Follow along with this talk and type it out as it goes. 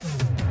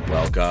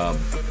Welcome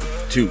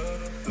to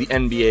the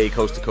NBA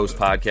Coast to Coast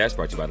podcast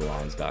brought to you by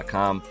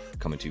TheLines.com.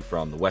 Coming to you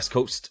from the West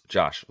Coast,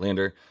 Josh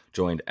Lander,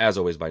 joined as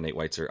always by Nate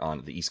Weitzer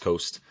on the East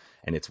Coast.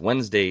 And it's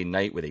Wednesday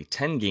night with a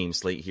 10-game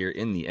slate here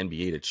in the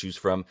NBA to choose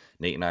from.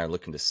 Nate and I are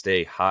looking to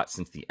stay hot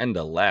since the end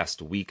of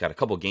last week. Got a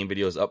couple game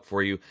videos up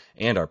for you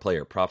and our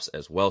player props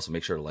as well, so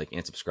make sure to like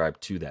and subscribe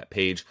to that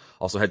page.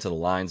 Also head to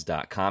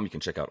thelines.com. You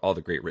can check out all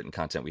the great written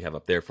content we have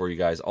up there for you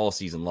guys all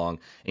season long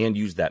and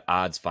use that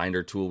odds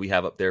finder tool we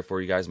have up there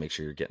for you guys. Make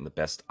sure you're getting the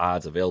best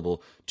odds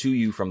available to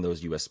you from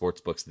those U.S. sports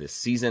books this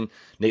season.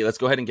 Nate, let's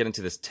go ahead and get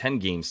into this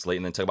 10-game slate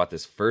and then talk about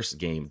this first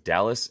game,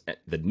 Dallas,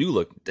 the new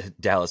look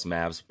Dallas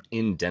Mavs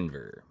in Denver.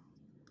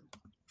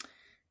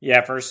 Yeah,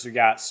 first we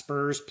got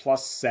Spurs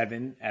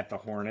 +7 at the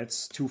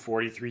Hornets,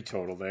 243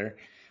 total there.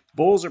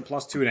 Bulls are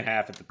 +2.5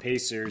 at the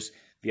Pacers.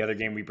 The other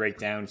game we break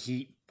down,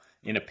 Heat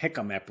in a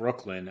pick'em at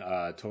Brooklyn.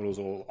 Totals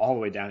all the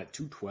way down at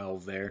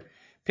 212 there.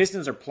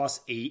 Pistons are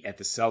 +8 at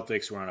the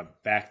Celtics. We're on a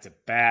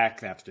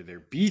back-to-back after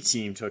their B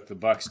team took the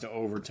Bucks to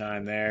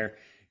overtime there.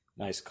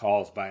 Nice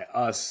calls by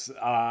us.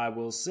 I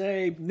will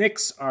say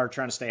Knicks are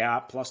trying to stay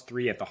hot,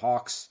 +3 at the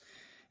Hawks.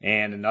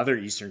 And another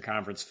Eastern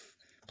Conference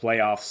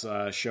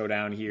playoffs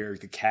showdown here.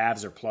 The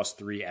Cavs are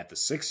 +3 at the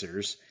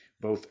Sixers.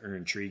 Both are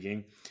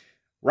intriguing.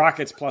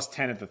 Rockets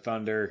 +10 at the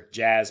Thunder.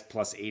 Jazz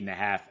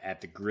 +8.5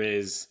 at the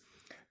Grizz.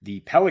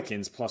 The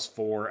Pelicans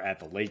 +4 at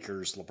the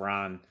Lakers.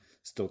 LeBron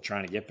still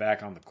trying to get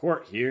back on the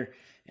court here.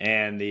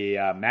 And the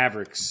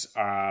Mavericks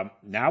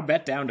now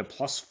bet down to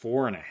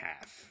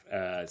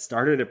 +4.5. It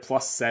started at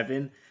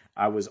 +7.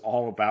 I was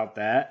all about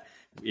that.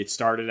 It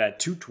started at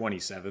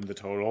 227, the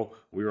total.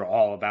 We were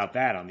all about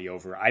that on the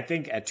over. I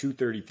think at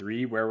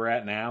 233, where we're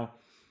at now,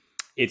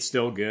 it's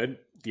still good,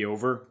 the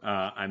over.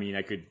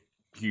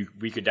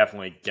 We could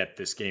definitely get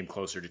this game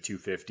closer to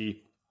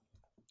 250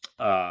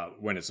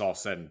 when it's all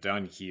said and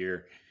done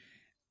here.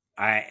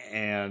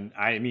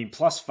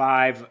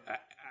 +5,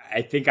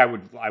 I think I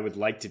would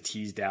like to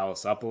tease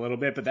Dallas up a little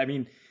bit, but I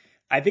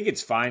think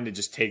it's fine to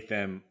just take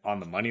them on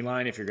the money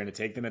line if you're going to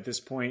take them at this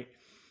point.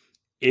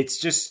 It's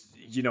just,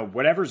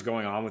 whatever's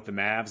going on with the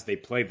Mavs, they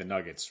play the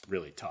Nuggets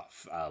really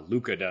tough.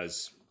 Luka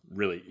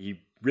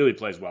he really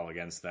plays well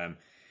against them.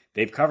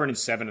 They've covered in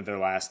 7 of their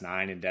last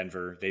 9 in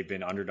Denver. They've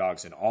been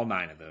underdogs in all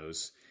 9 of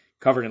those.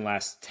 Covered in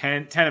last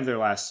 10 of their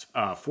last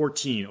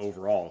 14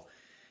 overall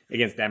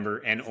against Denver.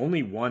 And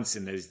only once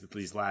in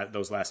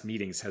those last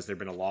meetings has there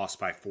been a loss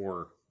by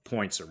 4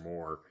 points or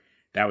more.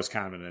 That was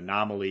kind of an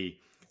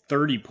anomaly.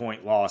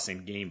 30-point loss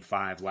in Game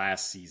 5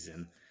 last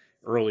season.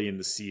 Early in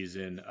the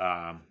season,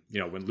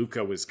 when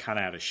Luka was kind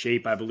of out of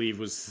shape, I believe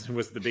was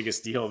the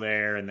biggest deal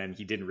there, and then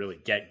he didn't really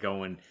get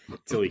going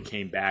until he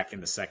came back in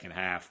the second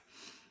half.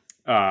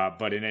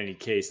 But in any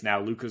case,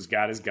 now Luka's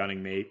got his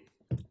gunning mate,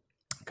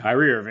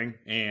 Kyrie Irving,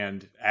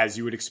 and as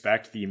you would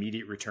expect, the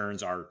immediate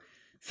returns are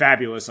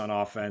fabulous on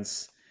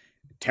offense,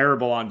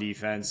 terrible on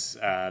defense.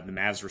 The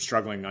Mavs were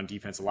struggling on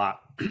defense a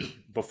lot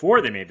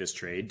before they made this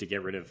trade to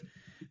get rid of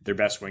their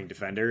best wing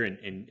defender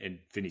in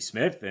Finney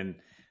Smith, and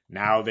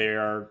now they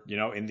are,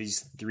 in these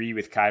 3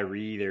 with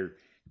Kyrie, they're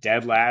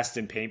dead last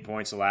in paint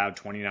points allowed,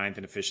 29th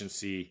in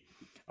efficiency,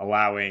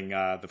 allowing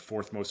the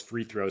 4th most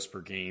free throws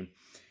per game.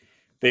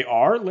 They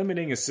are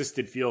limiting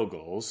assisted field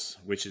goals,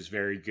 which is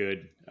very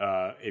good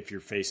if you're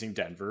facing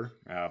Denver.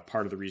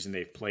 Part of the reason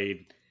they've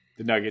played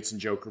the Nuggets and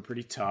Joker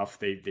pretty tough.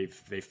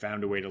 They've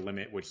found a way to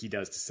limit what he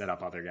does to set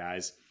up other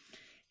guys.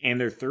 And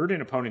they're 3rd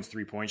in opponents'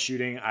 three-point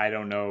shooting. I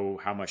don't know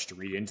how much to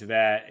read into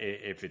that,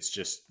 if it's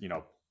just,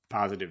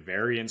 positive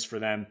variance for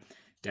them.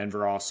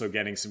 Denver also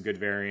getting some good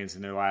variance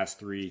in their last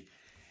 3,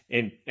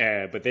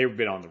 but they've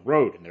been on the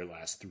road in their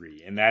last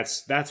 3, and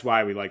that's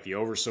why we like the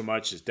over so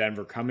much. Is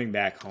Denver coming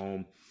back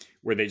home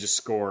where they just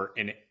score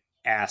an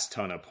ass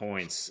ton of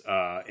points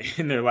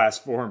in their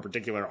last 4, in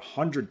particular,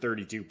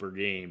 132 per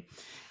game,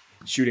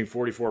 shooting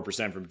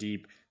 44% from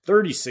deep,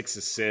 36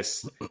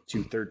 assists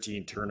to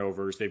 13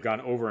 turnovers. They've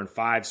gone over in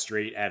 5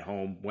 straight at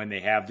home when they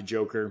have the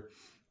Joker.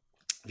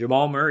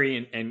 Jamal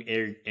Murray and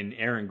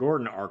Aaron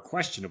Gordon are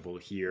questionable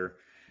here.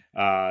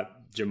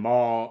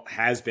 Jamal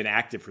has been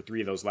active for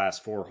 3 of those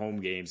last 4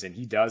 home games, and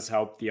he does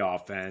help the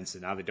offense.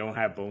 And now they don't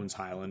have Bones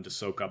Highland to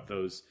soak up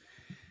those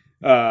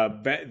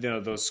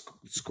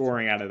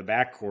scoring out of the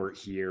backcourt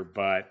here.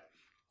 But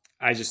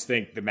I just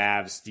think the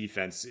Mavs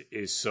defense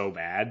is so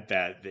bad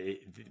that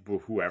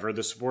whoever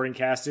the supporting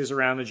cast is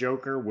around the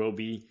Joker will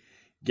be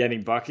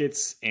getting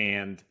buckets.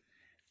 And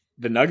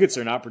the Nuggets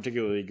are not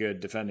particularly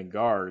good defending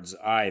guards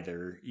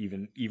either,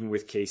 even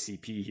with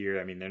KCP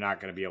here. They're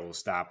not going to be able to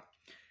stop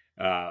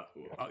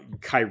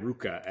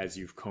Kairuka, as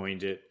you've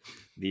coined it,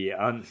 the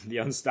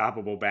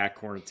unstoppable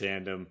backcourt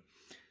tandem.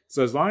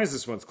 So as long as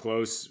this one's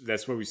close,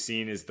 that's what we've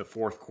seen is the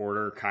 4th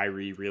quarter,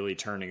 Kyrie really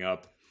turning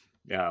up.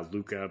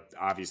 Luka,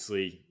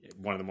 obviously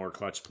one of the more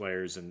clutch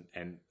players,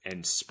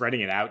 and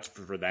spreading it out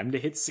for them to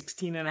hit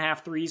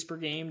 16.5 threes per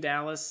game,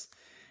 Dallas.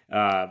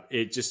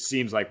 It just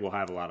seems like we'll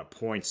have a lot of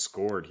points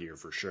scored here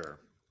for sure.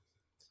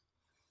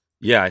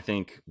 Yeah, I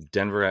think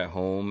Denver at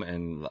home,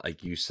 and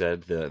like you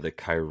said, the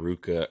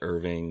Kairuka,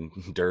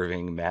 Irving,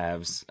 Derving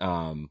Mavs,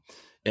 and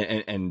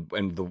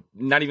the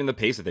not even the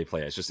pace that they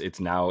play. It's just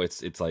it's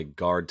like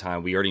guard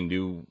time. We already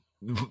knew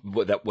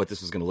what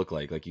this was going to look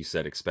like you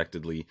said,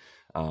 expectedly.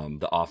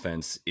 The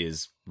offense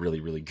is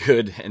really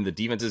good, and the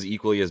defense is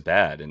equally as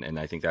bad, and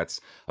I think that's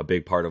a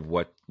big part of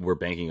what we're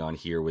banking on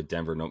here with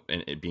Denver,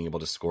 and being able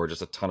to score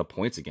just a ton of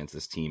points against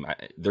this team.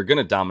 They're going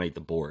to dominate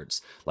the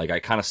boards. Like, I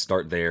kind of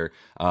start there.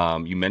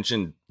 You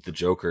mentioned the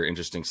Joker,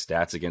 interesting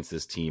stats against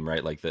this team,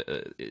 right? Like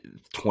the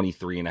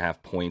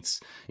 23.5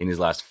 points in his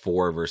last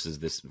 4 versus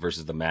the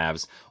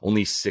Mavs,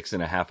 only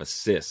 6.5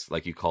 assists,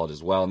 like you call it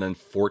as well, and then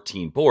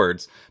 14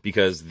 boards,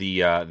 because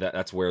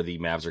that's where the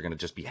Mavs are going to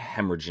just be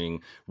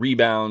hemorrhaging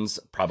rebounds,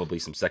 probably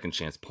some second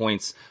chance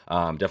points,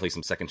 definitely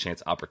some second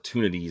chance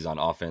opportunities on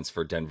offense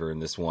for Denver in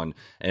this one,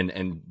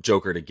 and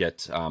Joker to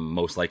get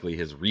most likely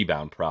his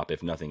rebound prop,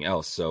 if nothing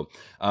else. So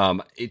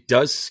it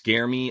does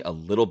scare me a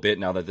little bit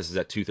now that this is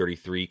at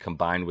 233,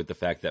 combined with the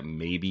fact that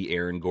maybe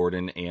Aaron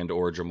Gordon and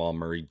or Jamal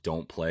Murray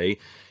don't play.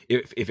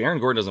 If Aaron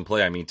Gordon doesn't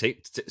play, I mean,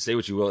 say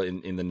what you will,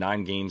 in the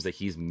 9 games that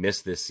he's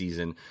missed this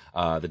season,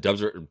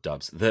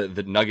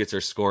 the Nuggets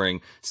are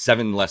scoring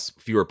 7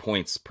 fewer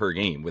points per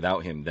game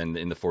without him than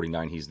in the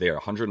 49 he's there.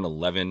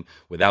 111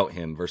 without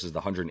him versus the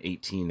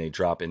 118 they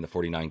drop in the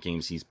 49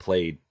 games he's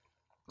played.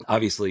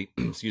 Obviously,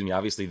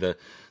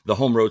 the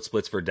home road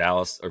splits for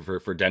Dallas or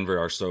for Denver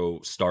are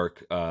so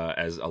stark,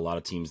 as a lot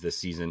of teams this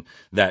season,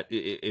 that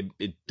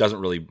it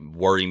doesn't really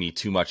worry me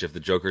too much if the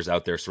Joker's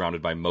out there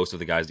surrounded by most of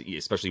the guys,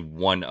 especially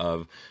one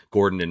of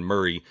Gordon and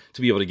Murray,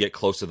 to be able to get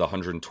close to the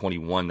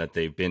 121 that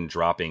they've been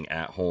dropping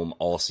at home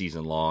all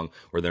season long,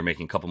 where they're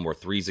making a couple more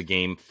threes a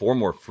game, 4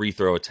 more free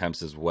throw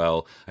attempts as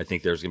well. I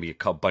think there's going to be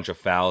a bunch of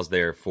fouls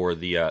there for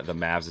the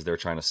Mavs as they're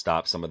trying to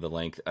stop some of the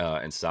length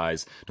and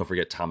size. Don't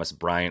forget Thomas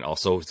Bryant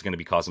also is going to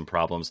be causing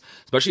problems,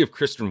 especially if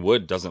Christian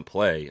Wood doesn't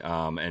play.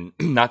 And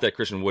not that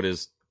Christian Wood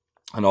is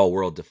an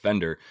all-world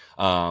defender,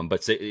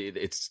 but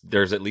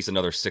there's at least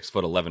another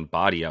 6'11"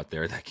 body out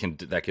there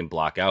that can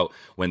block out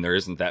when there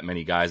isn't that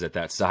many guys at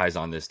that size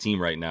on this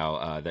team right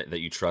now that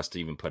you trust to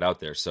even put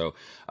out there. So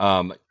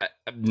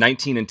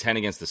 19-10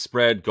 against the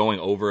spread, going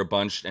over a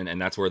bunch,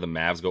 and that's where the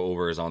Mavs go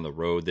over, is on the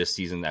road this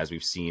season, as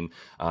we've seen.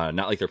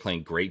 Not like they're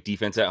playing great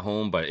defense at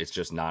home, but it's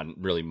just not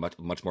really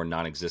much more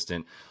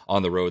non-existent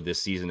on the road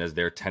this season, as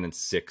they're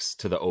 10-6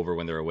 to the over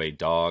when they're away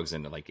dogs,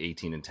 and like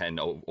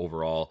 18-10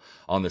 overall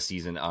on the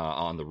season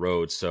on the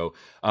road. So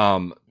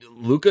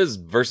Luka's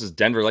versus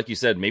Denver, like you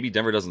said, maybe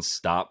Denver doesn't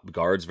stop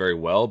guards very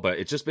well, but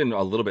it's just been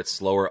a little bit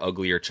slower,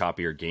 uglier,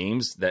 choppier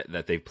games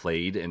that they've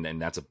played, and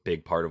that's a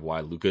big part of why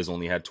Luka's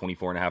only had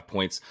 24.5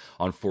 points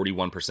on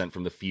 41%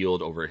 from the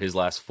field over his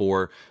last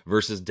 4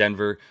 versus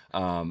Denver.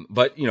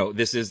 But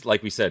this is,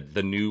 like we said,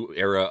 the new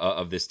era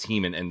of this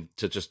team, and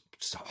to just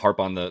harp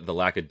on the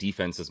lack of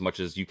defense as much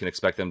as you can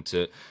expect them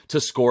to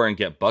score and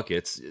get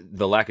buckets.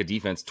 The lack of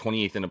defense,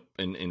 28th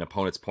in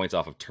opponents' points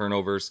off of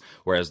turnovers,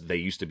 whereas they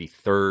used to be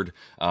 3rd.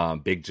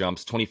 Big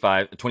jumps,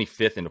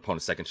 25th in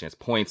opponents' second chance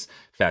points,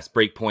 fast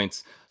break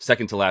points,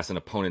 second to last in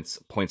opponents'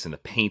 points in the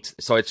paint.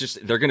 So it's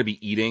just, they're going to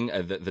be eating.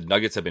 The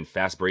Nuggets have been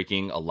fast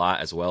breaking a lot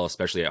as well,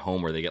 especially at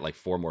home, where they get like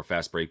 4 more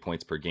fast break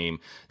points per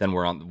game than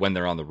when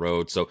they're on the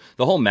road. So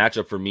the whole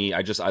matchup for me, I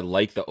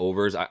like the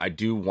overs. I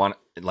do want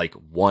like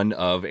one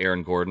of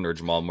Aaron Gordon or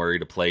Jamal Murray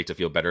to play to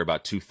feel better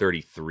about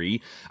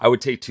 233. I would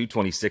take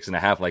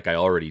 226.5 like I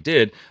already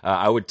did.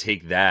 I would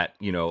take that,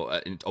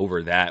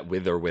 over that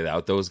with or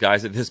without those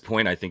guys at this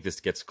point. I think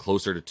this gets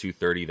closer to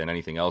 230 than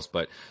anything else,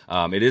 but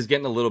it is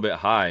getting a little bit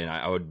high, and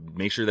I would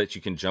make sure that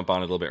you can jump on it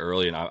a little bit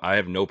early. And I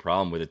have no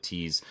problem with a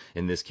tease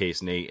in this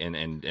case, Nate,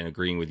 and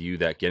agreeing with you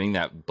that getting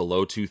that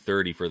below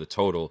 230 for the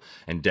total,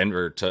 and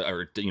Denver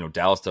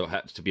Dallas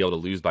to be able to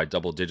lose by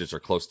double digits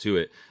or close to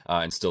it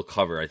and still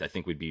cover, I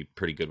think we'd be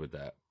pretty good with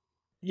that.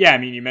 Yeah, I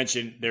mean, you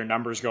mentioned their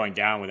numbers going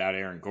down without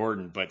Aaron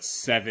Gordon, but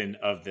 7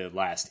 of the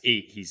last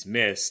 8 he's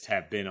missed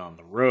have been on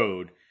the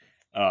road.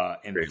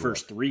 And the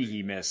first 3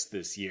 he missed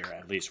this year,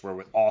 at least,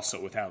 were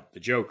also without the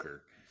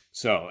Joker.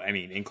 So, I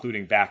mean,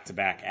 including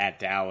back-to-back at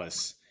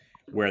Dallas,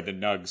 where the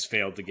Nugs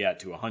failed to get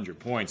to 100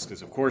 points,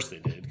 because of course they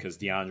did, because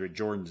DeAndre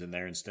Jordan's in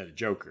there instead of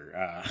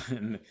Joker.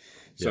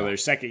 So their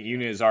second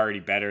unit is already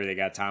better. They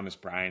got Thomas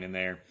Bryant in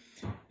there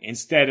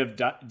instead of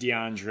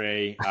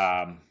DeAndre.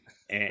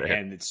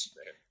 And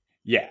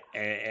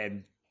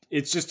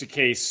it's just a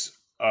case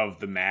of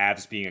the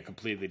Mavs being a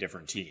completely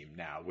different team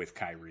now with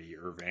Kyrie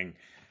Irving.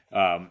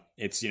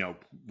 It's,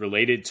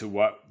 related to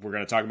what we're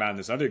going to talk about in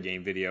this other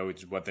game video,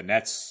 which is what the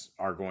Nets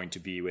are going to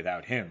be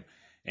without him,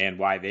 and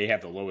why they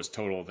have the lowest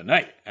total of the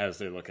night as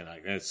they're looking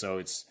like this. So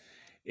it's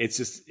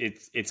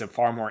a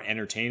far more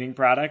entertaining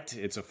product.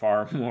 It's a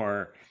far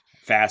more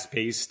fast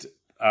paced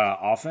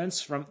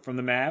offense from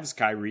the Mavs.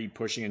 Kyrie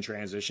pushing in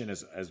transition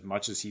as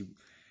much as he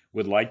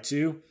would like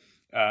to.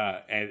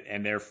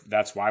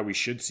 That's why we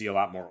should see a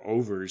lot more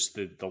overs.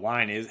 The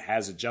line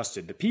has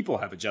adjusted. The people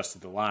have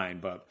adjusted the line,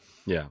 but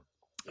yeah,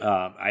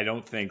 I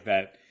don't think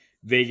that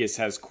Vegas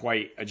has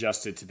quite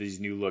adjusted to these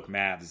new look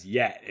Mavs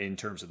yet in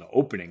terms of the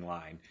opening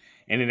line.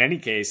 And in any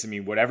case, I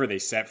mean, whatever they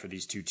set for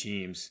these two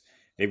teams,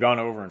 they've gone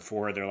over in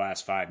 4 of their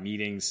last 5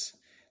 meetings.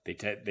 They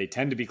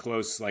tend to be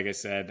close, like I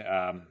said.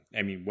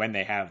 I mean, when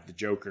they have the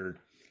Joker,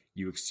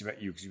 you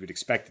would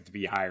expect it to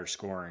be higher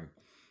scoring.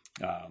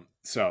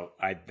 So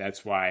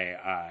that's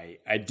why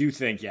I do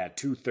think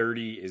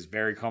 230 is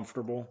very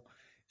comfortable.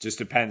 Just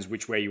depends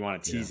which way you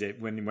want to tease it.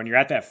 When you're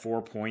at that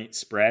 4-point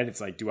spread, it's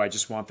like, do I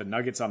just want the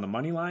Nuggets on the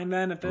money line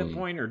then at that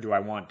point, or do I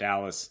want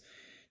Dallas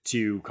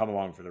to come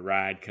along for the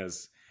ride?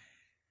 Because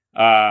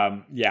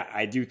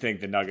I do think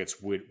the Nuggets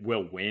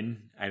will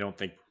win. I don't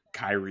think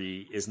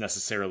Kyrie is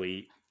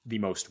necessarily the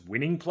most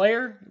winning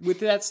player with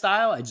that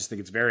style. I just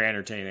think it's very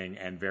entertaining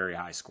and very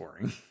high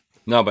scoring.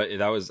 No, but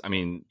that was, I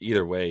mean,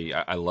 either way,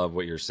 I love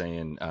what you're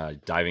saying,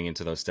 diving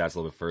into those stats a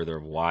little bit further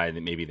of why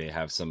maybe they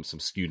have some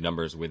skewed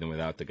numbers with and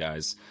without the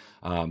guys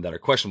that are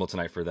questionable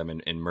tonight for them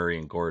in Murray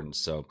and Gordon.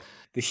 So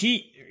the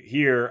Heat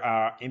here,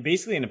 and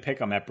basically in a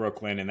pick, I'm at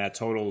Brooklyn, and that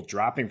total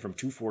dropping from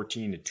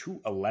 214 to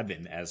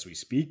 211 as we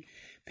speak.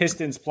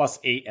 Pistons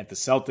 +8 at the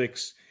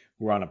Celtics,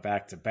 who are on a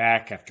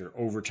back-to-back after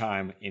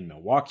overtime in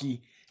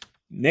Milwaukee.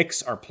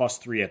 Knicks are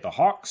 +3 at the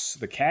Hawks.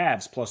 The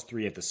Cavs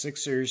 +3 at the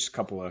Sixers. A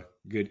couple of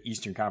good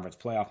Eastern Conference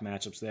playoff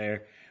matchups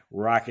there.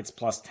 Rockets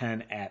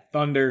 +10 at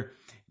Thunder.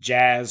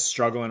 Jazz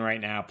struggling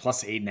right now,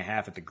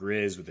 +8.5 at the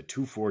Grizz with a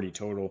 240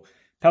 total.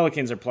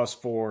 Pelicans are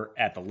 +4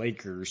 at the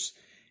Lakers.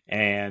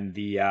 And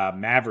the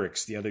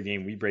Mavericks, the other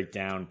game we break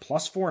down,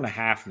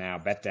 +4.5 now,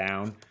 bet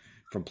down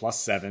from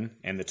 +7.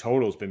 And the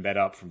total's been bet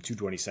up from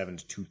 227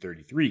 to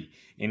 233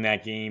 in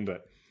that game.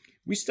 But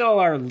we still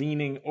are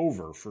leaning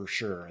over for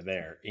sure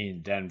there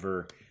in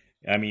Denver.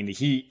 I mean, the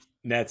Heat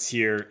Nets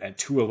here at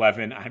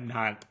 211. I'm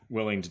not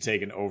willing to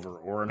take an over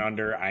or an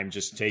under. I'm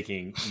just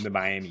taking the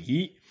Miami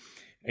Heat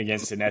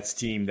against a Nets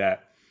team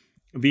that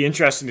would be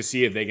interesting to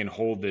see if they can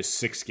hold this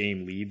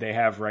 6-game lead they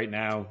have right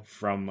now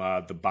from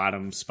the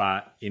bottom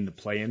spot in the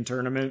play-in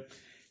tournament,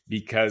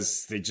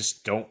 because they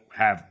just don't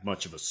have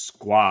much of a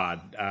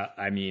squad.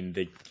 I mean,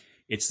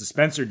 it's the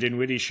Spencer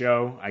Dinwiddie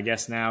show, I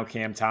guess now.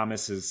 Cam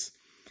Thomas is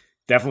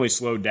definitely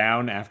slowed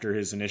down after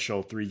his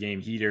initial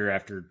 3-game heater,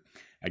 after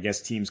I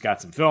guess teams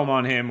got some film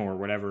on him or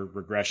whatever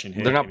regression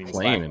hit. They're not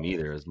playing him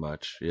either as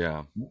much.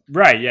 Yeah.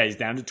 Right. Yeah. He's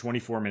down to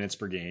 24 minutes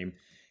per game,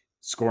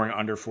 scoring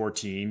under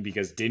 14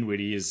 because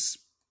Dinwiddie is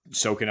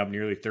soaking up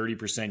nearly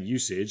 30%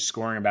 usage,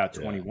 scoring about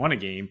 21 a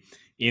game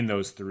in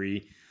those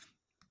 3.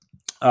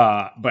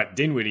 But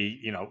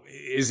Dinwiddie,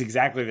 is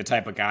exactly the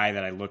type of guy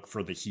that I look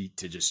for the Heat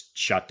to just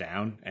shut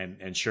down.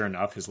 And sure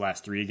enough, his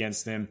last 3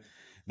 against them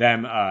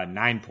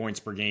 9 points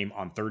per game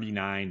on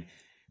 39%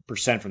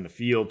 from the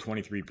field,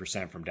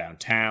 23% from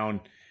downtown.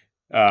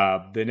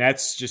 The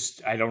Nets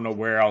just, I don't know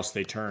where else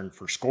they turn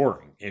for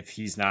scoring if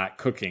he's not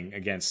cooking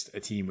against a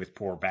team with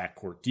poor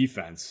backcourt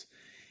defense.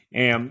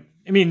 And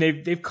I mean,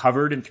 they've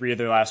covered in 3 of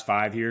their last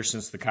 5 years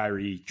since the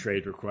Kyrie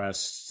trade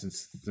request,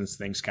 since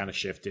things kind of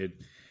shifted.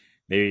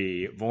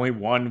 They've only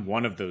won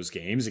one of those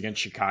games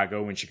against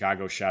Chicago when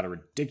Chicago shot a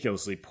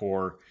ridiculously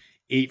poor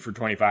 8 for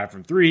 25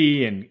 from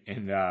 3 and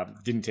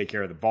didn't take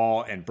care of the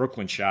ball. And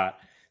Brooklyn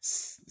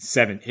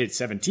hit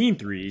 17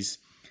 threes.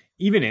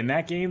 Even in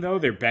that game, though,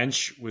 their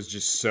bench was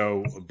just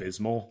so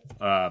abysmal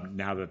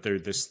now that they're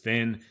this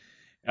thin.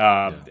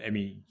 I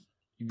mean,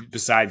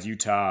 besides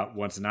Utah,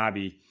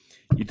 Watanabe,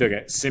 you took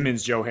it.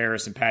 Simmons, Joe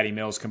Harris, and Patty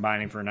Mills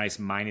combining for a nice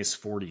minus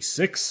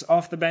 46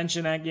 off the bench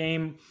in that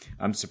game.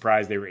 I'm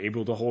surprised they were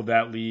able to hold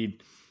that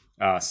lead.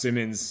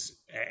 Simmons,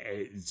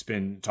 it's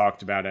been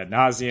talked about ad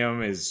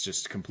nauseum, is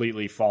just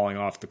completely falling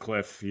off the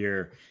cliff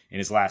here in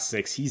his last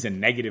 6. He's a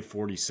negative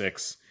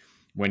 46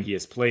 when he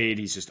has played.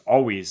 He's just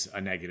always a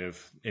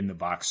negative in the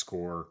box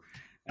score.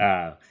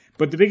 But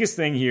the biggest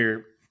thing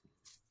here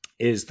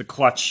is the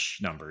clutch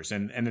numbers.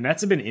 And the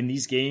Nets have been in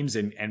these games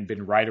and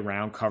been right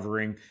around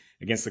covering.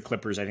 Against the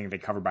Clippers, I think they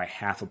covered by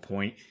half a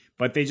point,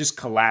 but they just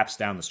collapsed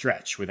down the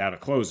stretch without a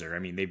closer. I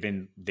mean, they've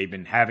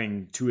been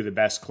having 2 of the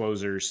best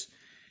closers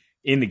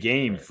in the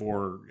game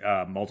for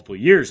multiple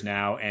years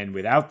now, and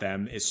without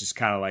them, it's just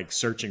kind of like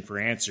searching for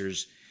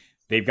answers.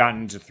 They've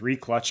gotten into 3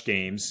 clutch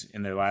games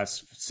in their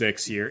last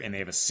 6 here, and they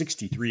have a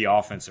 63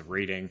 offensive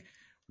rating,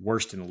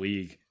 worst in the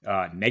league,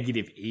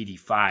 negative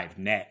 85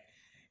 net,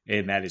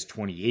 and that is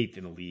 28th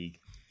in the league.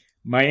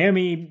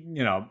 Miami,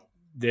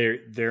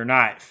 they're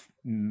not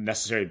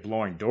necessarily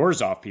blowing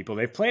doors off people.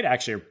 They've played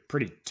actually a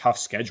pretty tough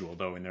schedule,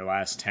 though, in their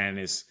last 10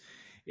 is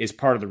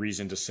part of the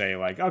reason to say,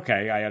 like,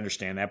 okay, I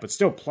understand that, but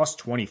still plus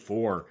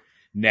 24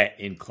 net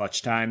in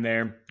clutch time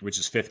there, which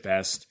is 5th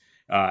best,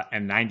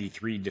 and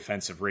 93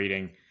 defensive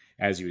rating,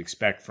 as you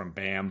expect from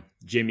Bam.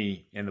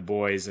 Jimmy and the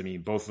boys, I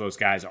mean, both of those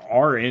guys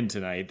are in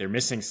tonight. They're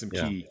missing some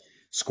key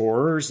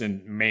scorers,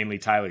 and mainly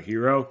Tyler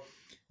Hero.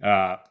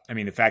 I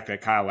mean, the fact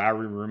that Kyle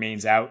Lowry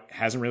remains out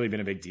hasn't really been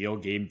a big deal.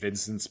 Gabe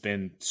Vincent's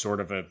been sort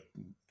of a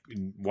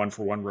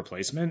 1-for-1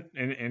 replacement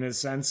in a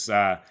sense.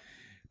 I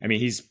mean,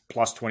 he's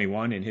plus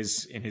 21 in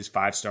his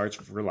 5 starts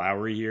for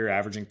Lowry here,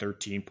 averaging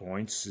 13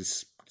 points.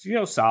 Is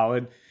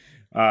solid.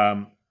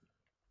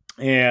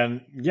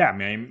 And yeah,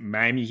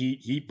 Miami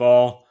Heat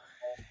ball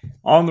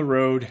on the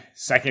road,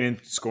 second in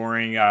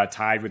scoring,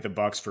 tied with the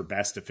Bucks for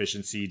best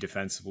efficiency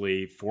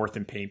defensively, fourth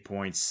in paint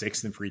points,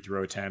 sixth in free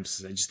throw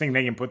attempts. I just think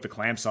they can put the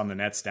clamps on the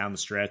Nets down the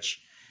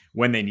stretch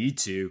when they need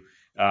to.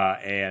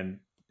 And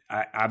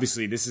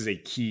obviously, this is a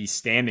key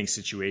standing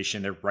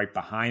situation. They're right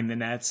behind the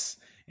Nets,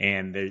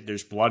 and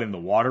there's blood in the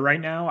water right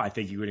now. I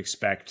think you would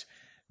expect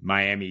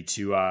Miami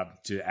to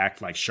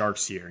act like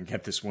sharks here and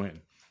get this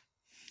win.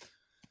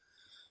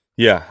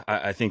 Yeah,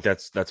 I think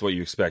that's what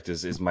you expect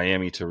is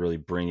Miami to really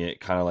bring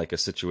it, kind of like a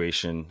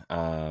situation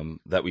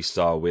that we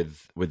saw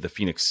with the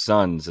Phoenix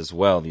Suns as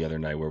well the other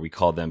night, where we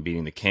called them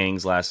beating the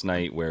Kings last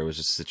night, where it was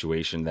just a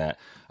situation that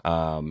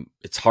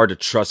it's hard to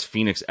trust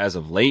Phoenix as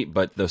of late,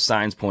 but the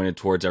signs pointed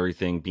towards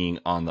everything being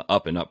on the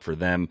up and up for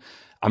them.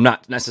 I'm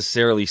not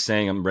necessarily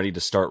saying I'm ready to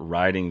start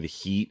riding the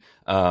Heat,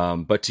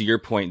 but to your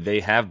point,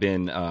 they have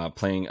been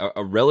playing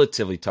a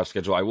relatively tough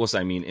schedule. I will say,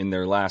 I mean, in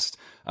their last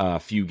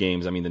few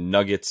games, I mean, the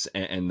Nuggets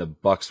and the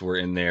Bucks were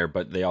in there,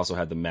 but they also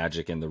had the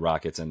Magic and the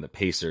Rockets and the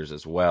Pacers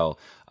as well.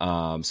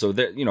 So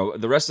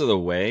the rest of the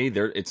way,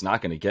 it's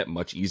not going to get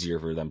much easier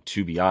for them,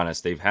 to be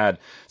honest. They've had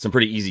some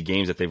pretty easy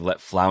games that they've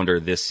let flounder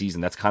this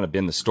season. That's kind of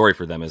been the story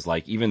for them, is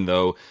like, even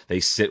though they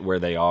sit where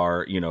they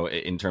are,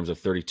 in terms of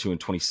 32 and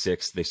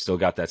 26, they still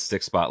got that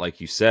sixth spot, like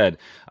you said.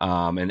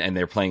 And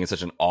they're playing in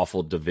such an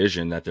awful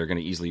division that they're going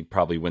to easily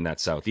probably win that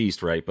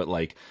Southeast, right? But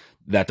like,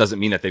 that doesn't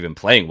mean that they've been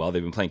playing well.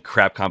 They've been playing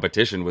crap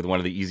competition with one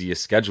of the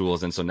easiest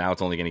schedules. And so now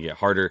it's only going to get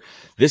harder.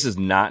 This is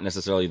not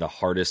necessarily the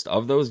hardest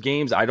of those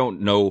games. I don't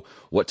know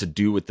what to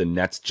do with the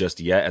Nets just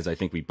yet, as I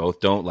think we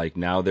both don't. Like,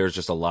 now there's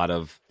just a lot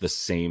of the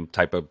same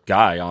type of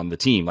guy on the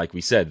team. Like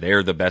we said,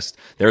 they're the best.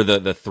 They're the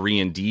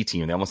 3-and-D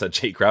team. They almost had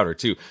Jay Crowder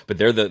too, but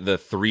they're the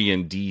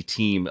 3-and-D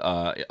team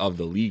of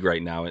the league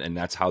right now. And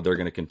that's how they're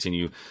going to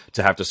continue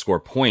to have to score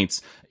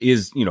points,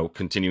 is,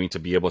 continuing to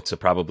be able to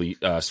probably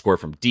score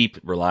from deep,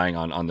 relying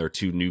on their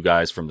two new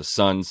guys from the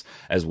Suns,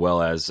 as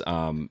well as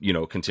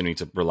continuing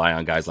to rely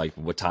on guys like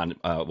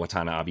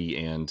Watanabe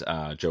and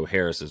Joe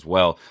Harris as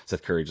well.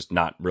 Seth Curry just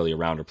not really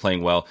around or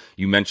playing well.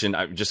 You mentioned,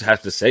 I just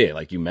have to say it,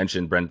 like you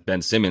mentioned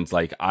Ben Simmons.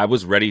 Like, I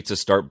was ready to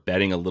start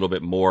betting a little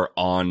bit more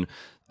on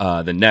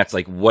the Nets.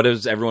 Like, what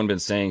has everyone been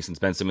saying since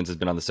Ben Simmons has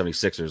been on the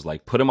 76ers?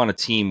 Like, put him on a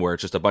team where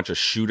it's just a bunch of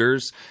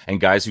shooters and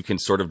guys who can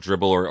sort of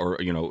dribble or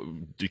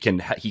he can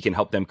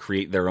help them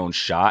create their own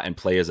shot and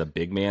play as a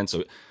big man.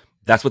 So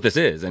that's what this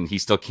is, and he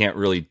still can't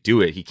really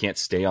do it. He can't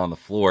stay on the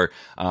floor.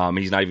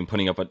 He's not even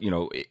putting up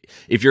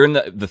if you're in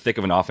the thick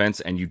of an offense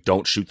and you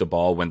don't shoot the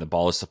ball when the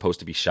ball is supposed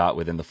to be shot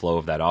within the flow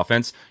of that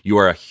offense, you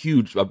are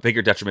a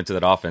bigger detriment to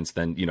that offense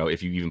than,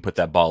 if you even put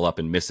that ball up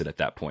and miss it at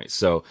that point.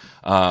 So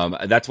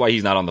that's why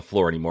he's not on the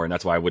floor anymore, and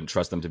that's why I wouldn't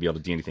trust them to be able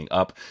to do anything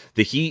up.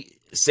 The Heat,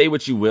 say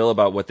what you will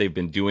about what they've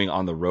been doing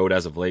on the road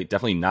as of late,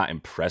 definitely not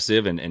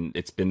impressive, and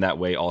it's been that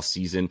way all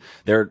season.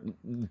 They're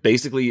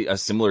basically a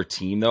similar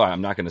team, though.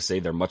 I'm not going to say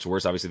they're much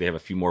worse. Obviously, they have a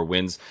few more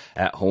wins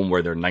at home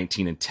where they're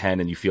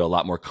 19-10, and you feel a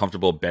lot more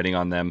comfortable betting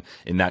on them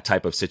in that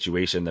type of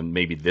situation than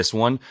maybe this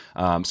one.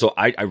 So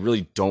I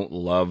really don't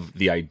love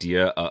the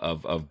idea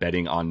of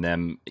betting on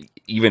them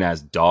even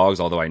as dogs,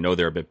 although I know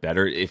they're a bit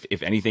better.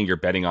 If anything, you're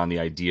betting on the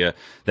idea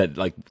that,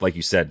 like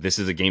you said, this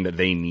is a game that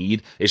they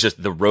need. It's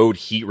just the road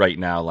Heat right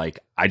now, like,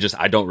 I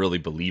don't really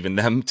believe in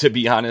them, to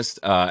be honest.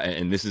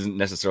 And this isn't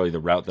necessarily the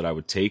route that I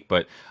would take,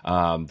 but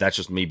that's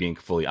just me being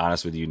fully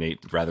honest with you, Nate,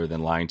 rather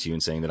than lying to you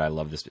and saying that I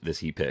love this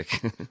Heat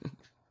pick.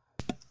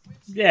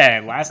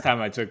 Yeah, last time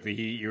I took the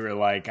Heat, you were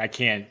like, I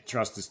can't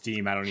trust this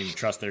team. I don't even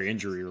trust their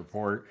injury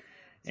report.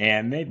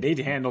 And they'd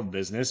handled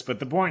business. But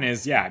the point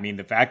is, yeah, I mean,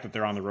 the fact that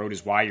they're on the road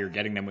is why you're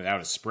getting them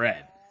without a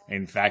spread.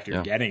 In fact,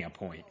 you're getting a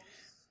point,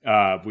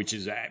 which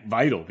is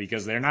vital,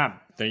 because they're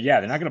not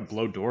going to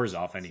blow doors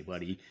off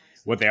anybody.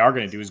 What they are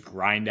going to do is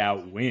grind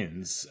out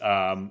wins,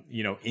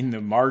 in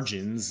the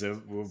margins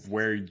of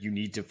where you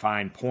need to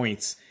find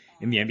points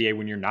in the NBA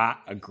when you're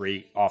not a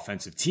great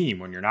offensive team,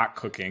 when you're not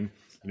cooking.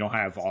 You don't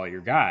have all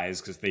your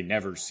guys, because they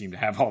never seem to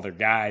have all their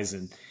guys.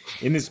 And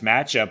in this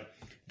matchup,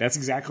 that's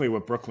exactly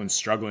what Brooklyn's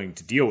struggling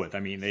to deal with. I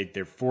mean,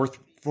 they're fourth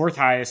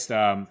highest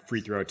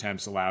free throw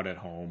attempts allowed at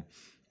home.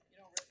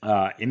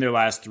 In their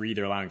last three,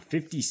 they're allowing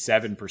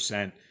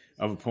 57%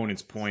 of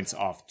opponents' points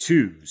off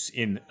twos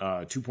in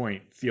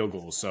 2-point field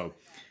goals. So,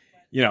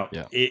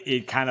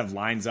 it kind of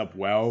lines up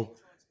well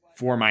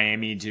for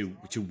Miami to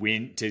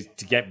win, to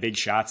get big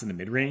shots in the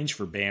mid-range,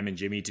 for Bam and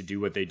Jimmy to do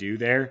what they do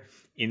there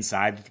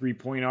inside the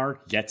 3-point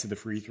arc, get to the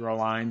free throw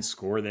line,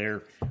 score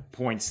their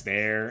points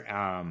there,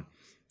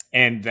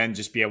 and then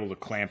just be able to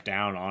clamp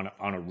down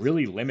on a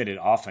really limited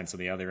offense on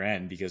the other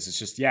end, because it's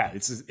just,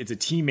 it's a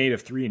team made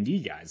of 3-and-D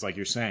guys, like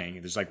you're saying.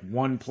 There's like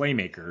one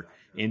playmaker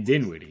in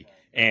Dinwiddie.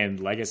 And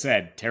like I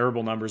said,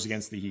 terrible numbers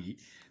against the Heat.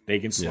 They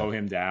can slow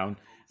him down.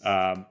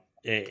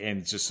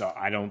 And just so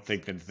I don't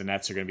think that the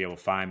Nets are going to be able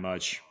to find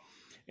much.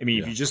 I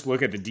mean, if you just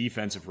look at the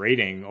defensive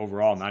rating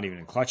overall, not even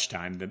in clutch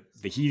time,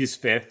 the Heat is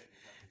fifth,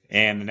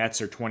 and the Nets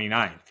are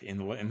 29th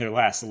in their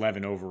last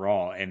 11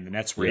 overall. And the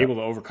Nets were able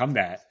to overcome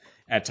that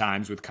at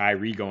times with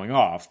Kyrie going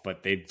off,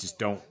 but they just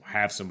don't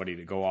have somebody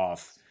to go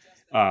off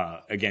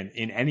again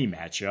in any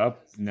matchup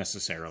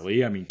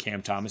necessarily. I mean,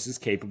 Cam Thomas is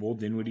capable,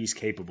 Dinwiddie's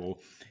capable,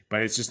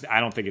 but it's just I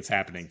don't think it's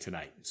happening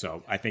tonight.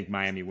 So I think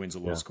Miami wins a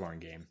low scoring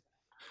game.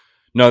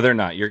 No, they're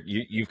not.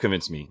 You've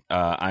convinced me.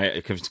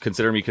 I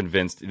consider me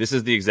convinced. This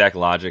is the exact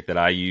logic that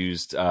I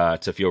used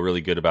to feel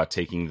really good about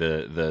taking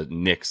the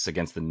Knicks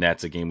against the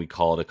Nets, a game we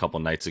called a couple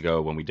nights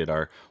ago when we did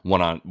our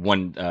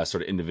one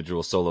sort of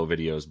individual solo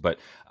videos. But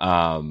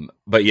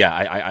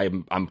yeah,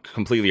 I'm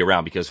completely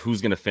around because who's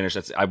going to finish?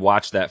 I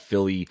watched that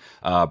Philly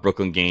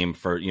Brooklyn game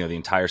for the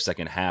entire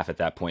second half at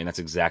that point, and that's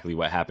exactly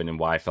what happened and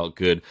why I felt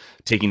good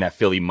taking that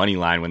Philly money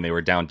line when they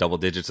were down double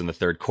digits in the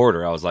third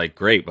quarter. I was like,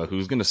 great, but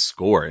who's going to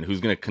score and who's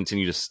going to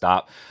continue to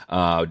stop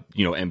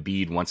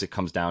Embiid once it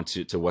comes down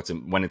to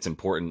when it's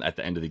important at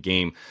the end of the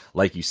game.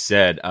 Like you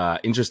said,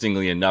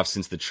 interestingly enough,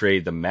 since the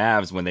trade, the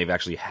Mavs, when they've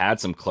actually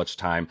had some clutch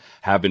time,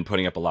 have been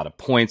putting up a lot of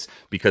points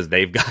because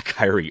they've got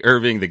Kyrie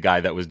Irving, the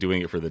guy that was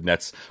doing it for the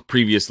Nets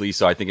previously.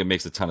 So I think it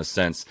makes a ton of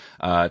sense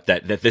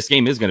that this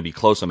game is going to be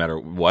close no matter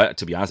what.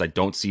 To be honest, I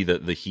don't see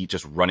the Heat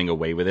just running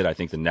away with it. I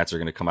think the Nets are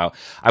going to come out.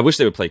 I wish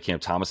they would play Cam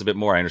Thomas a bit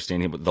more. I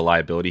understand the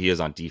liability he is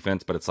on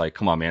defense, but it's like,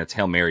 come on, man, it's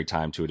Hail Mary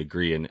time to a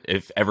degree. And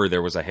if ever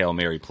there was a Hail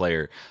Mary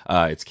player,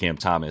 it's Cam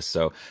Thomas.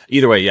 So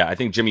either way, yeah, I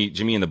think Jimmy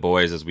and the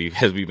boys, as we've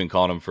been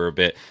calling them for a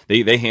bit,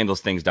 they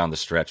handles things down the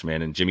stretch,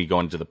 man. And Jimmy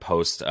going to the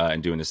post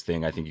and doing his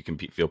thing, I think you can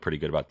feel pretty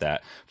good about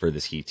that for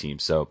this Heat team.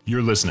 So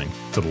you're listening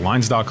to the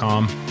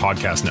Lines.com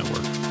podcast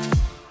network.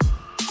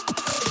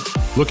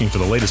 Looking for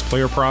the latest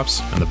player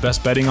props and the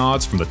best betting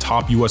odds from the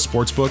top U.S.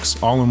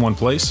 sportsbooks all in one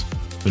place?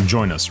 Then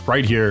join us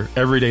right here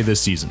every day this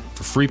season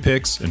for free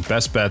picks and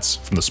best bets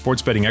from the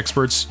sports betting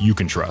experts you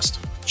can trust.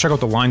 Check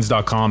out the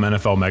Lines.com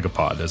NFL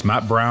Megapod as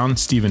Matt Brown,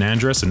 Steven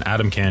Andrus, and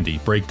Adam Candy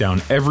break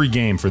down every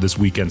game for this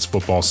weekend's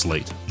football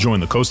slate. Join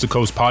the Coast to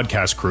Coast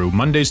podcast crew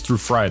Mondays through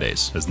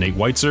Fridays as Nate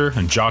Weitzer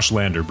and Josh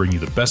Lander bring you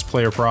the best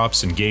player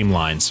props and game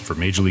lines for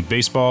Major League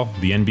Baseball,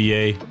 the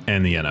NBA,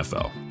 and the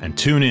NFL. And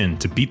tune in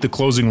to Beat the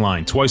Closing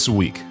Line twice a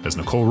week as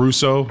Nicole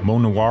Russo, Mo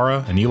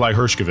Nawara, and Eli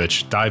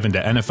Hershkovich dive into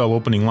NFL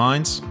opening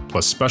lines,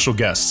 plus special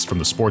guests from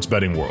the sports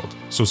betting world.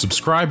 So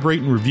subscribe,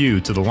 rate, and review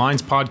to the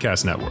Lines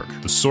Podcast Network,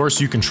 the source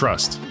you can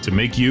trust to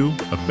make you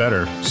a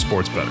better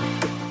sports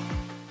bettor.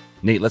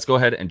 Nate, let's go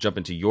ahead and jump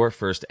into your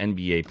first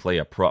NBA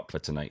play-up prop for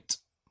tonight.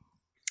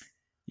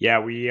 Yeah,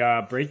 we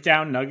break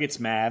down Nuggets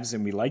Mavs,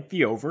 and we like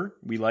the over.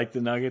 We like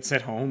the Nuggets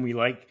at home.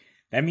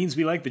 That means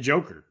we like the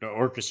Joker to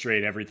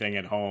orchestrate everything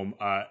at home.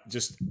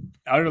 Just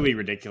utterly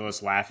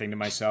ridiculous, laughing to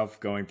myself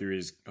going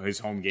through his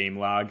home game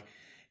log.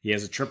 He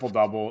has a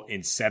triple-double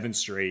in 7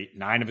 straight,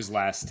 9 of his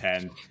last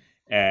 10,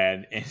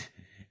 and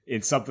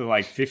it's something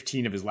like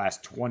 15 of his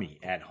last 20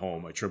 at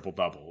home, a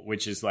triple-double,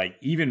 which is like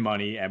even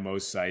money at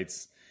most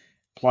sites,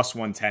 plus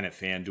 110 at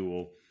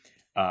FanDuel.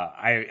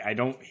 I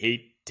don't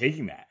hate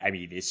taking that. I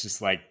mean, it's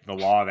just like the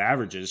law of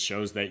averages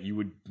shows that you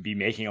would be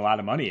making a lot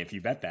of money if you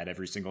bet that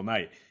every single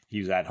night.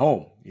 He's at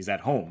home.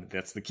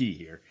 That's the key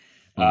here.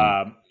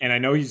 Mm-hmm. And I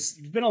know he's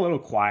been a little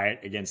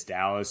quiet against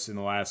Dallas in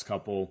the last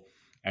couple.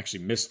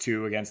 Actually missed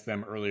 2 against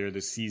them earlier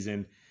this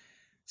season.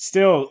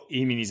 Still,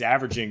 I mean, he's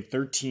averaging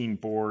 13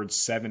 boards,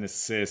 7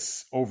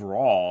 assists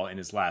overall in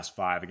his last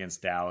 5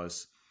 against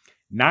Dallas.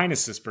 9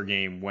 assists per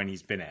game when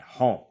he's been at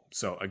home.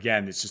 So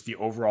again, it's just the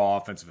overall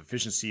offensive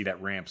efficiency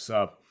that ramps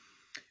up.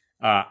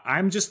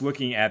 I'm just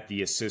looking at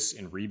the assists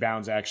and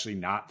rebounds, actually,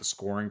 not the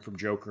scoring from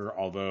Joker.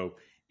 Although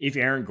if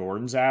Aaron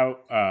Gordon's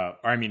out,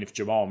 if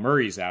Jamal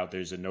Murray's out,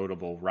 there's a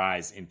notable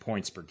rise in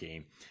points per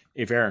game.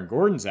 If Aaron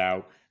Gordon's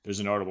out, there's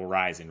a notable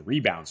rise in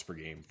rebounds per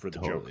game for the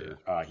Joker.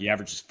 He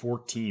averages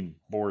 14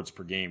 boards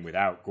per game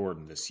without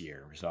Gordon this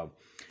year. So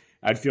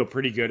I'd feel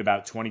pretty good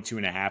about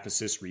 22.5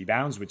 assist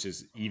rebounds, which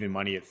is even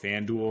money at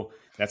FanDuel.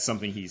 That's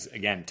something he's,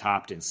 again,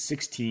 topped in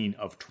 16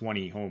 of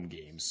 20 home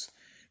games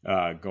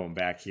going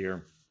back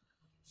here.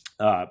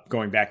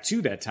 Going back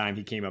to that time,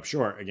 he came up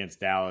short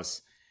against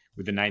Dallas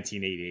with the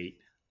 1988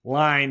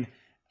 line.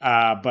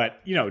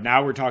 But,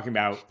 now we're talking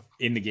about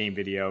in the game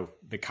video,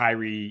 the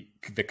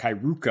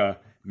Kairuka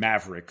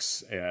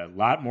Mavericks, a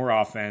lot more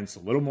offense,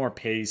 a little more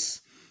pace,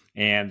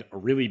 and a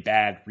really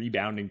bad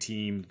rebounding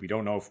team. We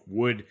don't know if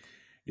Wood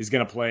is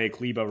going to play.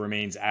 Kleba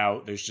remains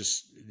out. There's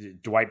just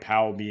Dwight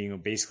Powell being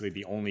basically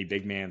the only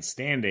big man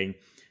standing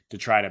to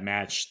try to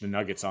match the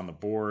Nuggets on the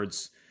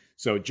boards.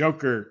 So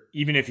Joker,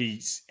 even if he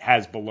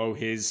has below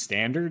his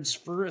standards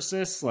for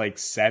assists, like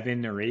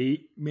 7 or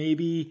 8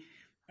 maybe,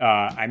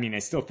 I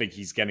still think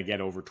he's going to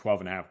get over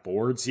 12.5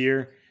 boards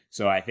here.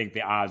 So I think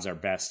the odds are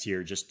best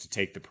here just to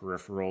take the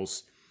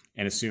peripherals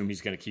and assume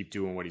he's going to keep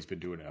doing what he's been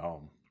doing at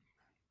home.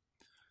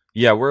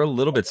 Yeah, we're a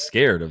little bit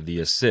scared of the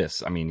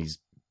assists. I mean, he's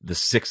the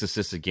 6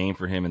 assists a game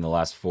for him in the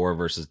last 4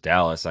 versus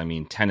Dallas.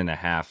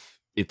 10.5,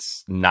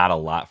 it's not a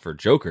lot for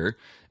Joker.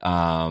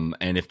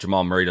 And if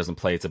Jamal Murray doesn't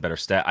play, it's a better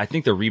stat. I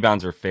think the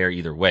rebounds are fair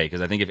either way,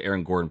 because I think if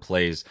Aaron Gordon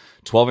plays,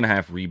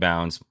 12.5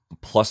 rebounds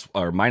plus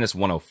or minus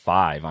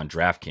 105 on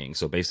DraftKings.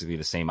 So basically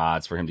the same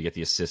odds for him to get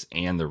the assists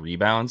and the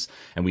rebounds.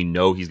 And we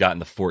know he's gotten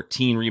the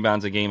 14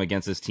 rebounds a game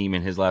against this team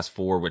in his last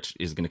 4, which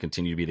is going to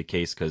continue to be the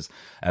case because,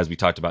 as we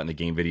talked about in the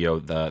game video,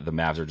 the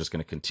Mavs are just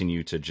going to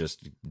continue to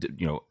just,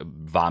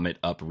 vomit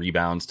up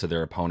rebounds to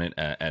their opponent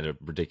at a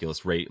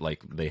ridiculous rate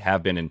like they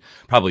have been and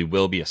probably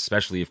will be,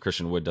 especially if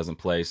Christian Wood doesn't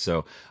play.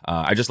 So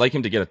I just like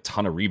him to get a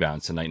ton of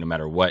rebounds tonight no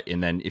matter what.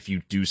 And then if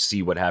you do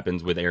see what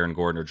happens with Aaron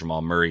Gordon or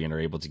Jamal Murray and are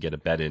able to get a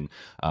bet in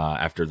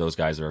after those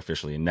guys are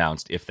officially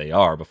announced, if they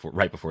are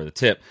right before the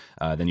tip,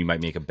 then you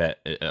might make a bet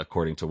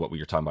according to what we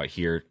were talking about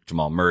here.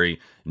 Jamal Murray,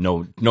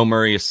 no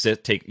Murray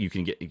assist, you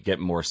can get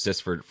more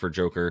assists for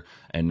Joker,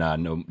 and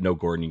no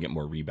Gordon, you get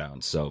more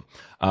rebounds. So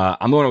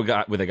I'm going to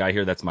go with a guy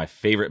here that's my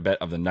favorite bet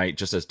of the night,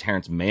 just as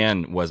Terrence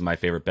Mann was my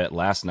favorite bet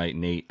last night,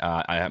 Nate.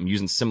 I'm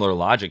using similar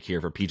logic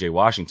here for PJ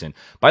Washington.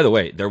 By the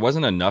way, there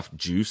wasn't enough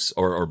juice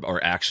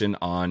or action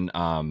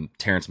on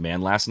Terrence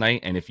Mann last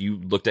night, and if you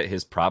looked at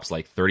his props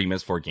like 30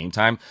 minutes before game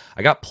time,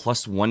 I got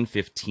plus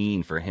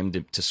 115 for him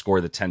to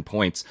score the 10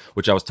 points,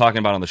 which I was talking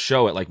about on the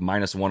show at like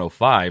minus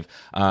 105,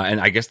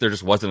 and I guess there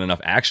just wasn't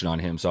enough action on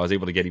him, so I was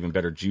able to get even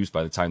better juice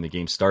by the time the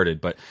game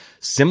started. But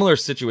similar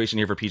situation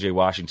here for PJ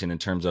Washington in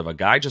terms of a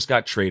guy just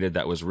got traded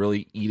that was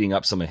really eating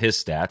up some of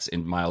his stats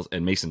in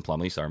Mason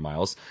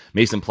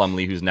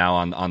Plumlee, who's now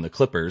on the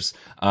Clippers,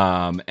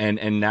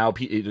 and now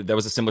that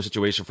was a similar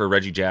situation for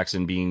Reggie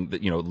Jackson being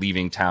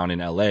leaving town in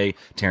LA,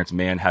 Terrence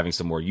Mann having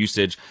some more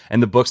usage,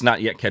 and the book's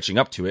not yet catching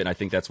up to it. And I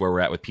think that's where we're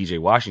at with PJ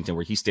Washington,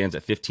 where he stands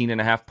at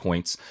 15.5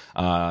 points.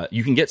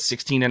 You can get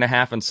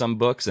 16.5 in some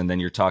books, and then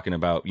you're talking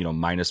about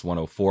minus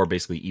 104,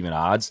 basically even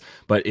odds.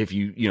 But if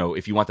you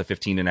want the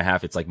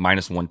 15.5, it's like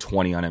minus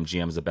 120 on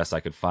MGM is the best I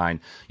could find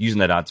using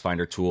that odds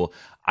finder tool.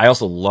 I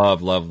also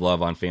love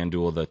on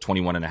FanDuel the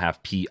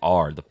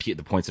 21.5 PR,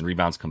 the points and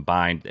rebounds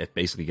combined. It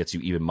basically gets you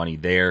even money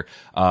there.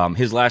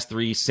 His last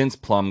 3 since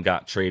Plum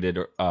got traded,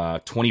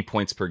 20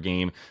 points per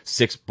game,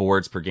 6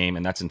 boards per game,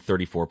 and that's in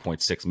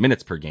 34.6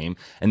 minutes per game.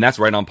 And that's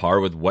right on par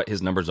with what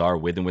his numbers are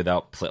with and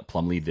without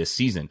Plumlee this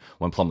season.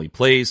 When Plumlee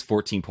plays,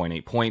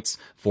 14.8 points,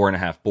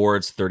 4.5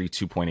 boards,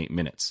 32.8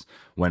 minutes.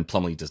 When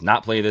Plumlee does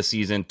not play this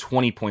season,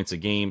 20 points a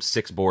game,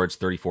 6 boards,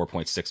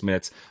 34.6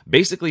 minutes.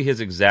 Basically, his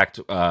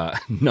exact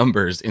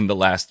numbers in the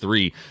last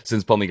 3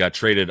 since Plumlee got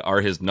traded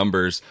are his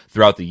numbers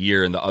throughout the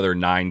year in the other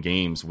 9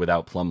 games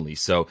without Plumlee.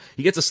 So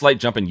he gets a slight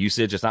jump in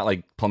usage. It's not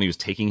like Plumlee was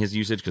taking his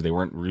usage because they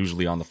weren't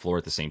usually on the floor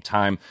at the same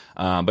time.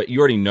 But you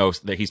already know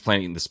that he's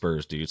playing the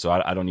Spurs, dude. So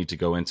I don't need to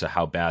go into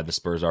how bad the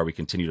Spurs are. We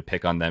continue to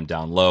pick on them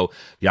down low.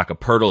 Jakob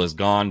Poeltl is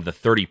gone. The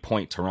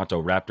 30-point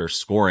Toronto Raptors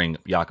scoring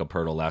Jakob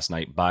Poeltl last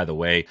night, by the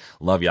way.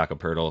 Love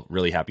Jakob Poeltl.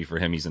 Really happy for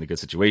him. He's in a good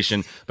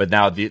situation. But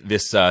now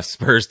this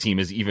Spurs team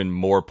is even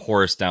more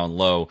porous down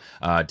low,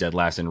 dead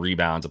last in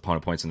rebounds,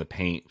 opponent points in the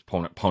paint,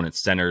 opponent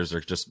centers are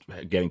just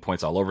getting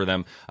points all over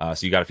them.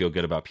 So you got to feel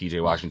good about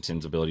PJ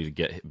Washington's ability to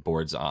get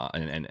boards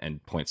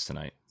and points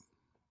tonight.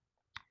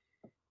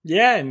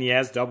 Yeah, and he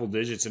has double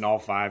digits in all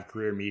 5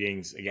 career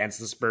meetings against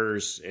the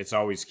Spurs. It's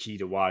always key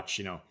to watch,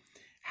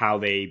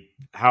 how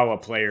a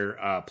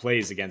player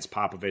plays against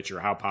Popovich, or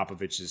how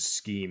Popovich's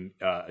scheme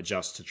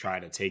adjusts to try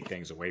to take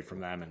things away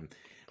from them. And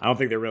I don't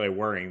think they're really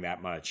worrying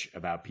that much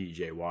about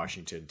PJ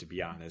Washington, to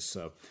be honest.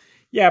 So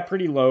yeah,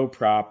 pretty low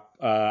prop.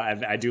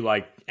 I do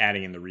like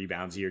adding in the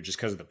rebounds here just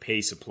because of the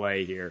pace of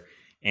play here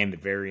and the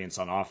variance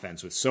on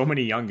offense with so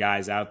many young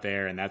guys out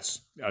there. And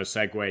that's a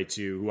segue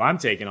to who I'm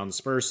taking on the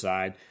Spurs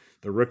side,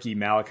 the rookie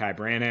Malachi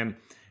Branham,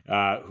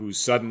 who's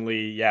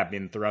suddenly,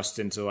 been thrust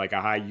into like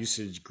a high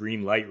usage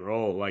green light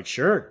role. Like,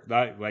 sure,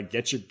 like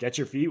get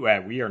your feet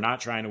wet. We are not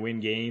trying to win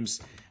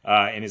games.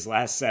 In his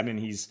last 7,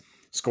 he's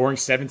scoring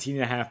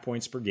 17.5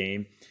 points per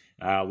game,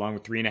 along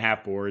with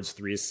 3.5 boards,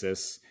 3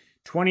 assists,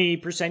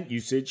 20%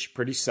 usage,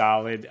 pretty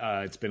solid.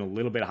 It's been a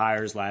little bit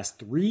higher his last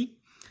 3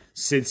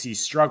 since he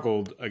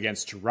struggled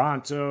against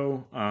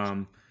Toronto.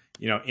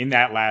 In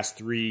that last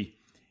 3,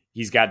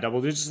 he's got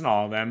double digits in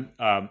all of them.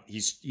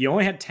 He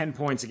only had 10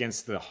 points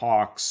against the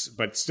Hawks,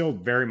 but still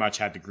very much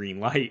had the green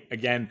light.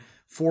 Again,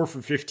 4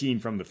 for 15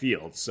 from the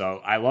field.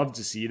 So I love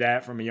to see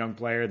that from a young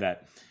player,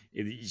 that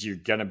you're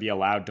going to be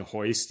allowed to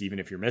hoist even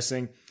if you're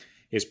missing.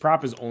 His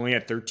prop is only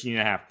at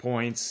 13.5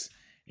 points,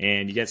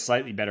 and you get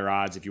slightly better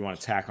odds if you want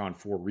to tack on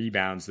 4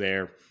 rebounds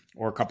there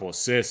or a couple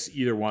assists.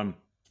 Either one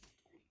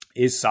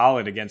is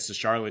solid against the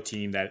Charlotte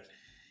team that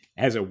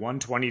has a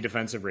 120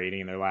 defensive rating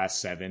in their last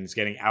 7. It's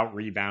getting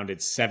out-rebounded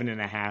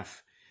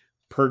 7.5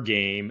 per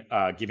game,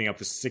 giving up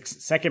the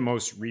second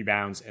most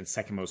rebounds and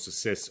second most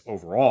assists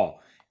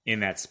overall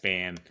in that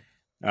span,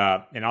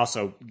 and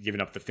also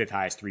giving up the 5th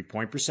highest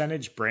three-point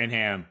percentage.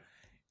 Branham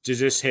to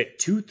just hit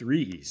 2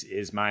 threes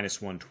is minus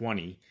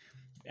 120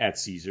 at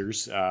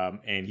Caesars,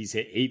 and he's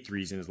hit 8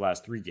 threes in his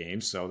last 3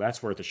 games, so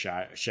that's worth a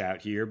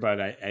shout here.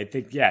 But I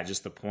think,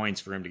 just the points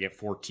for him to get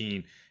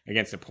 14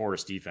 against a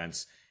porous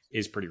defense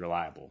is pretty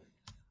reliable.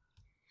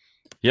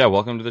 Yeah,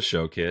 welcome to the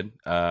show, kid.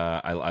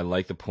 I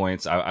like the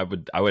points. I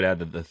would add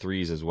the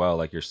threes as well,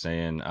 like you're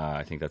saying.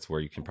 I think that's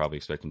where you can probably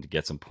expect him to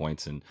get some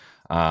points. And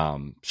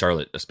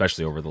Charlotte,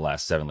 especially over the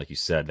last 7, like you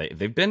said,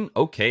 they've been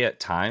okay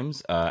at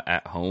times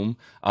at home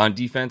on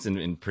defense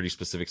in pretty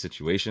specific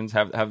situations.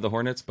 Have the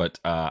Hornets, but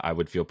I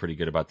would feel pretty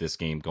good about this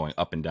game going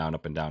up and down,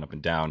 up and down, up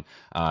and down.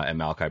 And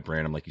Malachi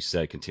Branham, like you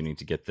said, continuing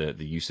to get the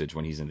usage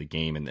when he's in the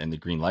game and the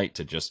green light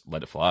to just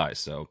let it fly.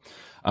 So.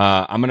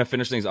 I'm going to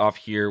finish things off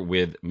here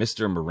with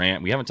Mr.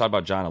 Morant. We haven't talked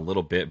about John a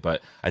little bit,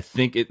 but I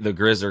think the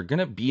Grizz are going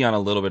to be on a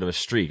little bit of a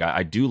streak.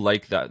 I do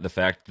like the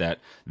fact that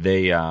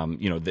they,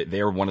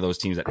 they are one of those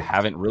teams that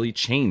haven't really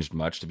changed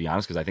much, to be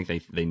honest, because I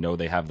think they know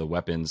they have the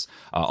weapons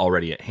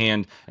already at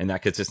hand, and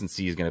that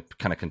consistency is going to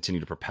kind of continue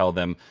to propel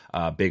them.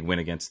 Big win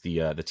against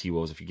the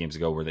T-Wolves a few games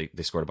ago where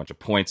they scored a bunch of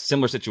points.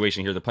 Similar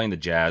situation here. They're playing the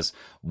Jazz,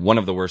 one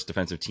of the worst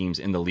defensive teams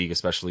in the league,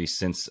 especially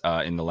since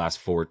in the last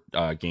 4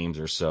 games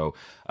or so.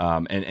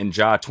 And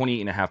Ja,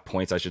 28.5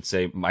 points, I should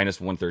say,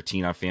 minus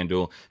 113 on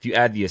FanDuel. If you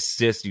add the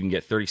assist, you can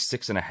get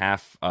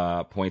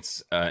 36.5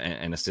 points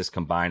and assists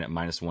combined at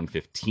minus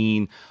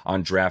 115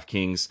 on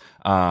DraftKings.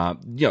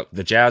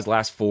 The Jazz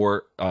last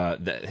 4,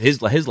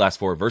 his last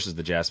 4 versus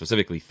the Jazz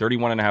specifically,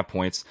 31.5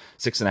 points,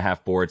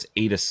 6.5 boards,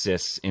 8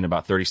 assists in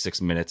about 36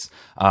 minutes.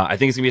 I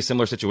think it's gonna be a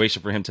similar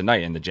situation for him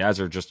tonight, and the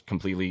Jazz are just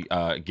completely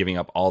giving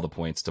up all the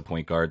points to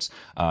point guards,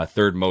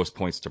 3rd most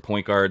points to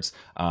point guards,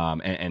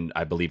 and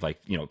I believe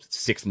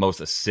 6th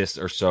most assists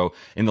or so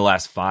in the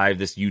last 5.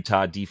 This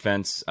Utah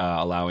defense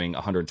allowing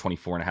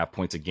 124.5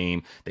 points a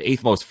game. The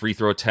 8th most free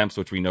throw attempts,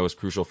 which we know is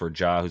crucial for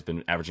Ja, who's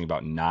been averaging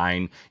about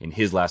 9 in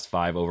his last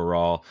 5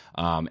 overall.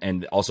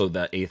 And also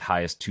the 8th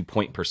highest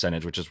 2-point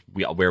percentage, which is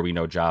where we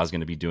know Ja is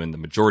going to be doing the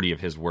majority of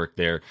his work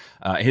there.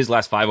 His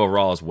last 5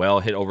 overall as well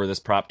hit over this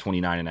prop,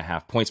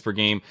 29.5 points per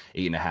game,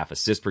 8.5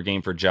 assists per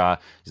game for Ja.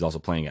 He's also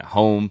playing at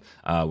home,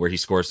 where he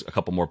scores a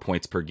couple more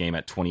points per game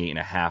at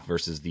 28.5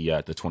 versus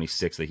the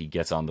 26 that he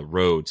gets on the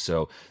road.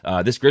 So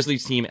this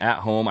Grizzlies team at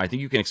home, I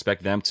think you can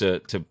expect them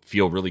to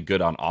feel really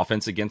good on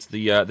offense against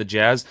the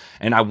Jazz.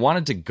 And I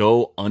wanted to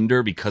go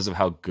under because of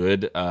how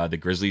good the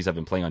Grizzlies have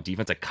been playing on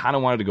defense. I kind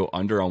of wanted to go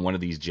under on one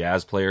of these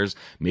Jazz players,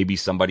 maybe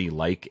somebody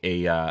like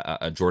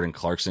a Jordan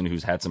Clarkson,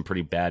 who's had some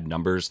pretty bad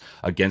numbers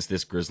against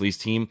this Grizzlies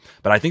team.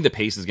 But I think the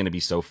pace is going to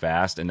be so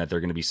fast and that they're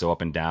going to be so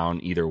up and down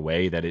either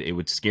way that it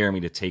would scare me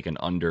to take an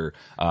under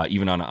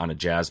even on a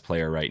Jazz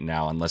player right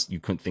now, unless you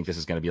couldn't think this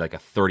is going to be like a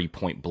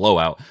 30-point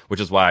blowout, which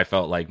is why I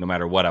felt like no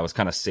matter what, I was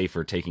kind of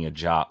safer taking a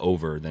Ja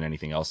over than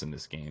anything else in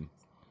this game.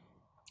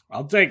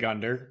 I'll take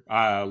under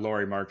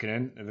Lauri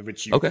Markkanen,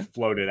 which you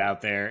floated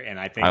out there, and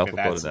I think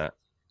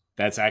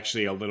that's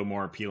actually a little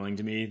more appealing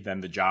to me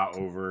than the Ja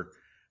over,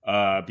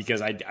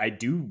 because I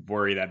do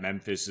worry that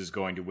Memphis is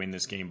going to win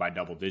this game by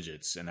double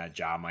digits, and that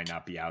Ja might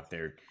not be out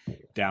there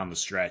down the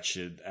stretch,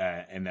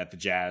 and that the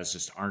Jazz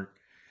just aren't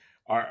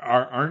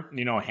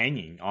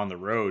hanging on the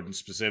road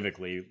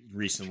specifically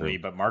recently.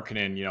 True. But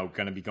Markkanen,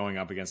 going to be going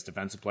up against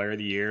Defensive Player of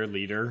the Year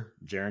leader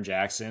Jaren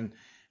Jackson.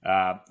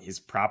 His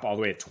prop all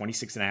the way at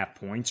 26.5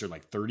 points or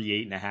like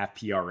 38.5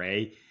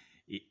 PRA.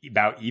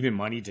 About even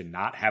money to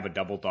not have a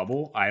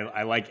double-double.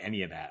 I like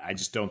any of that. I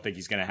just don't think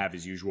he's going to have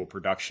his usual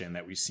production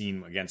that we've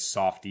seen against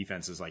soft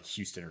defenses like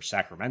Houston or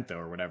Sacramento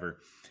or whatever.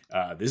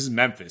 This is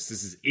Memphis.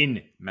 This is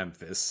in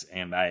Memphis.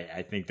 And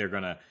I think they're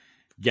going to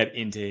get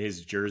into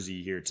his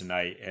jersey here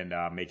tonight and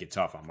make it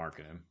tough on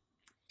Markkanen.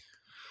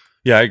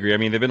 Yeah, I agree. I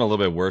mean, they've been a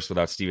little bit worse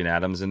without Steven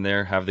Adams in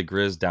there. Have the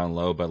Grizz down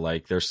low,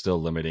 but they're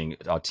still limiting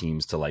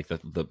teams to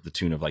the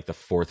tune of the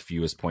 4th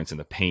fewest points in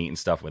the paint and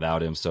stuff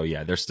without him. So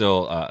yeah, they're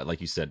still like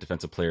you said,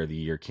 Defensive Player of the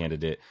Year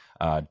candidate.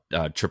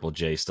 Triple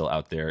J still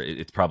out there.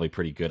 It's probably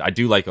pretty good. I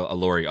do like a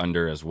Lauri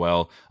under as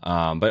well.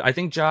 But I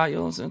think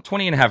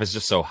 20.5 is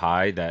just so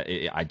high that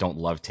I don't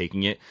love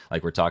taking it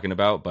like we're talking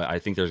about. But I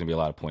think there's gonna be a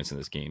lot of points in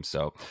this game.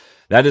 So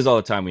that is all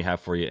the time we have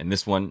for you in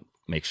this one.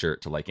 Make sure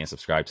to like and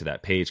subscribe to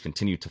that page.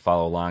 Continue to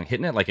follow along,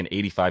 hitting it like an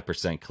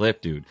 85%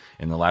 clip, dude,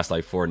 in the last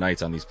 4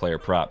 nights on these player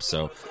props.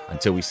 So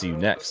until we see you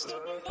next,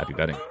 happy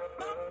betting.